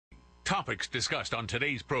topics discussed on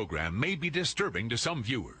today's program may be disturbing to some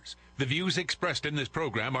viewers. The views expressed in this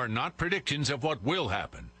program are not predictions of what will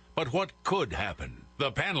happen, but what could happen.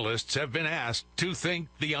 The panelists have been asked to think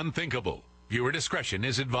the unthinkable. Viewer discretion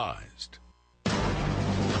is advised.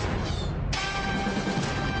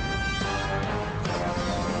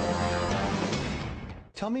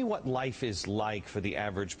 Tell me what life is like for the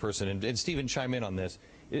average person, and Stephen, chime in on this.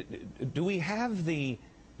 Do we have the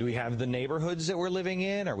neighborhoods that we're living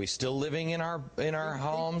in? Are we still living in our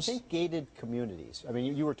homes? Think gated communities. I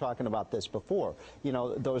mean, you were talking about this before. You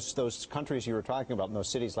know, those countries you were talking about, in those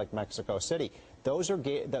cities like Mexico City, those are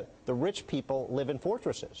the rich people live in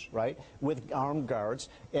fortresses, right, with armed guards,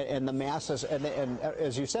 and the masses, and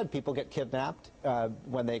as you said, people get kidnapped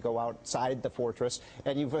when they go outside the fortress,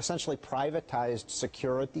 and you've essentially privatized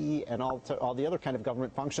security and all the other kind of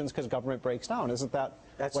government functions because government breaks down. Isn't that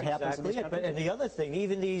what happens in these countries? And the other thing,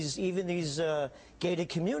 even these gated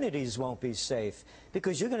communities won't be safe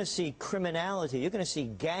because you're going to see criminality. You're going to see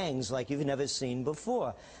gangs like you've never seen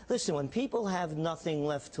before. Listen, when people have nothing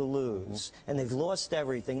left to lose and they've lost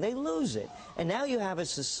everything, they lose it. And now you have a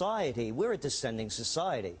society. We're a descending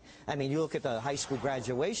society. I mean, you look at the high school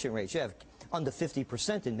graduation rates. You have under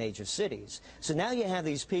 50% in major cities. So now you have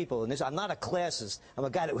these people, and I'm not a classist. I'm a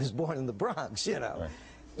guy that was born in the Bronx, you know. Right.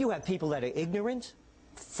 You have people that are ignorant,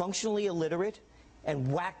 functionally illiterate,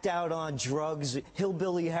 and whacked out on drugs,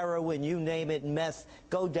 hillbilly heroin, you name it, meth,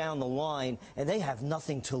 go down the line, and they have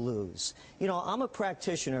nothing to lose. You know, I'm a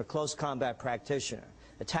practitioner, close combat practitioner.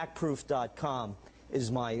 Attackproof.com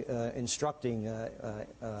is my instructing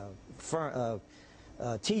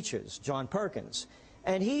teachers, John Perkins.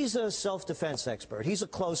 And he's a self-defense expert. He's a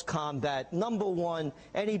close combat, #1.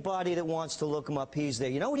 Anybody that wants to look him up, he's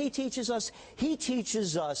there. You know what he teaches us? He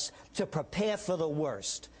teaches us to prepare for the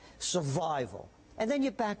worst, survival. And then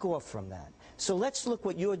you back off from that. So let's look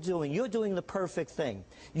what you're doing. You're doing the perfect thing.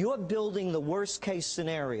 You're building the worst-case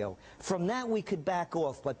scenario. From that, we could back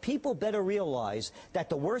off. But people better realize that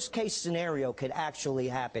the worst-case scenario could actually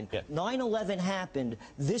happen. 9/11 happened.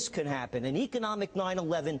 This could happen. An economic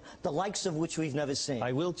 9/11, the likes of which we've never seen.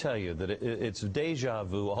 I will tell you that it's deja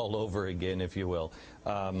vu all over again, if you will.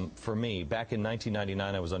 For me, back in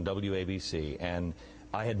 1999, I was on WABC, and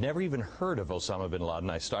I had never even heard of Osama bin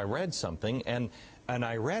Laden. I read something, and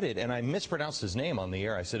I read it, and I mispronounced his name on the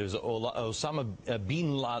air. I said it was Osama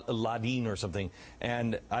bin Laden or something,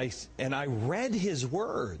 and I read his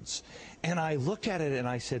words, and I looked at it, and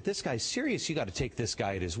I said, this guy's serious. You got to take this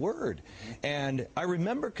guy at his word. And I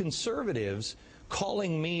remember conservatives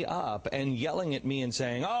calling me up and yelling at me and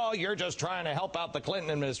saying, oh, you're just trying to help out the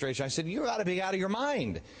Clinton administration. I said, you got to be out of your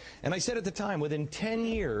mind. And I said at the time, within 10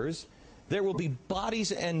 years, there will be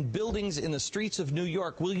bodies and buildings in the streets of New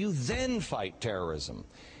York. Will you then fight terrorism?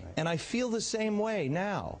 Right. And I feel the same way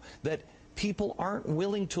now, that people aren't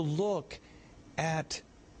willing to look at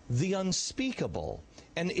the unspeakable.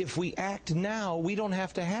 And if we act now, we don't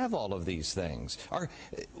have to have all of these things.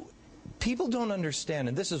 People don't understand,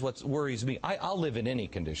 and this is what worries me. I'll live in any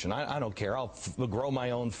condition. I don't care. I'll grow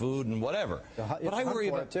my own food and whatever. But I worry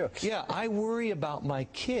about it too. Yeah, I worry about my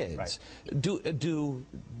kids. Right.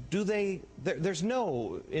 There's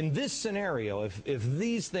no, in this scenario, if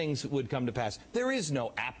these things would come to pass, there is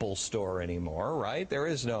no Apple store anymore, right? There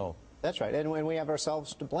is no. That's right, and we have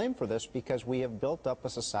ourselves to blame for this because we have built up a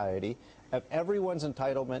society of everyone's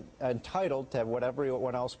entitled to have what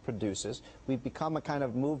everyone else produces. We've become a kind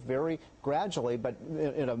of move very gradually, but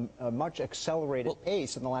in a much accelerated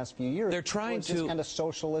pace in the last few years. They're trying to this kind of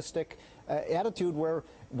socialistic attitude where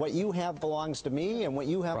what you have belongs to me and what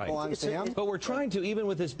you have belongs to him. But we're trying to, even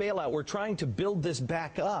with this bailout, we're trying to build this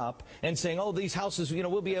back up and saying, oh, these houses, you know,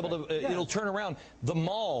 we'll be able to, it'll turn around. The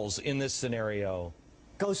malls in this scenario.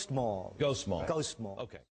 Ghost mall. Ghost mall. Ghost mall. Okay.